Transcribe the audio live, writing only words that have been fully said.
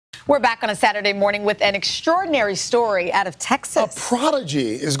We're back on a Saturday morning with an extraordinary story out of Texas. A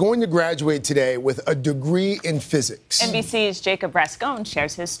prodigy is going to graduate today with a degree in physics. NBC's Jacob Rascone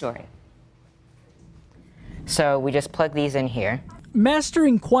shares his story. So we just plug these in here.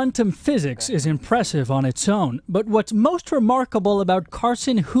 Mastering quantum physics is impressive on its own, but what's most remarkable about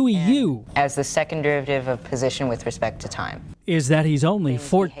Carson Hui Yu as the second derivative of position with respect to time is that he's only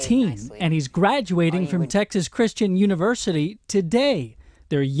 14 and he's graduating from Texas Christian University today,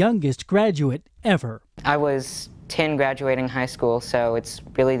 their youngest graduate ever. I was 10 graduating high school, so it's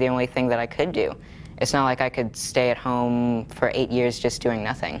really the only thing that I could do. It's not like I could stay at home for 8 years just doing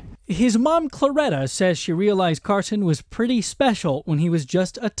nothing. His mom, Claretta, says she realized Carson was pretty special when he was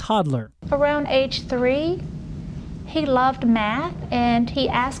just a toddler. Around age 3, he loved math, and he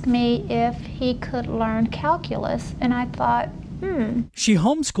asked me if he could learn calculus, and I thought, She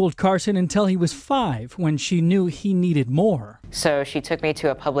homeschooled Carson until he was 5, when she knew he needed more. So she took me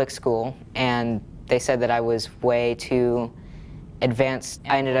to a public school, and they said that I was way too advanced.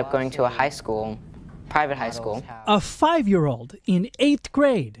 I ended up going to a high school, private high school. A 5-year-old in 8th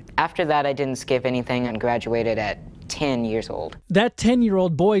grade. After that, I didn't skip anything and graduated at 10 years old. That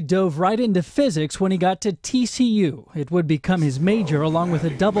 10-year-old boy dove right into physics when he got to TCU. It would become his major along with a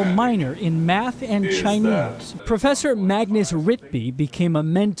double minor in math and Chinese. Professor Magnus Ritby became a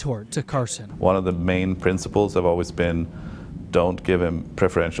mentor to Carson. One of the main principles have always been don't give him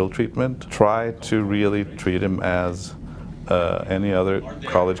preferential treatment. Try to really treat him as any other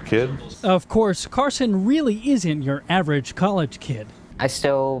college kid. Of course, Carson really isn't your average college kid. I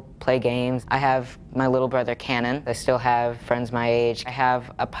still play games. I have my little brother Cannon. I still have friends my age. I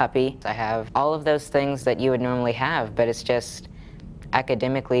have a puppy. I have all of those things that you would normally have, but it's just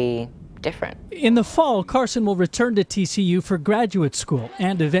academically different. In the fall, Carson will return to TCU for graduate school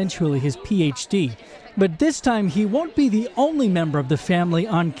and eventually his PhD. But this time, he won't be the only member of the family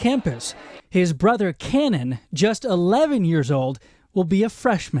on campus. His brother Cannon, just 11 years old, will be a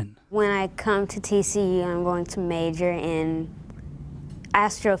freshman. When I come to TCU, I'm going to major in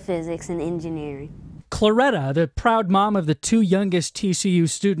astrophysics and engineering. Claretta, the proud mom of the 2 youngest TCU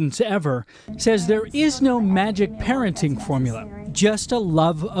students ever, says there is no magic parenting formula, just a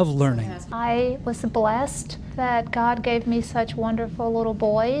love of learning. I was blessed that God gave me such wonderful little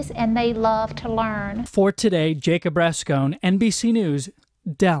boys, and they love to learn. For today, Jacob Rascone, NBC News,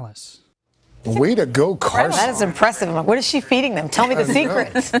 Dallas. Way to go, Carson. That is impressive. What is she feeding them? Tell me the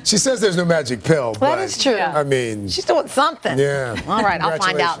secrets. She says there's no magic pill. That is true. I mean, she's doing something. Yeah. All right, I'll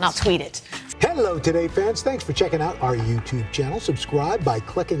find out and I'll tweet it. Hello, Today fans. Thanks for checking out our YouTube channel. Subscribe by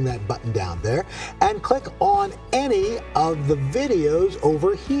clicking that button down there and click on any of the videos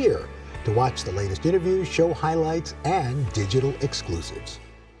over here to watch the latest interviews, show highlights, and digital exclusives.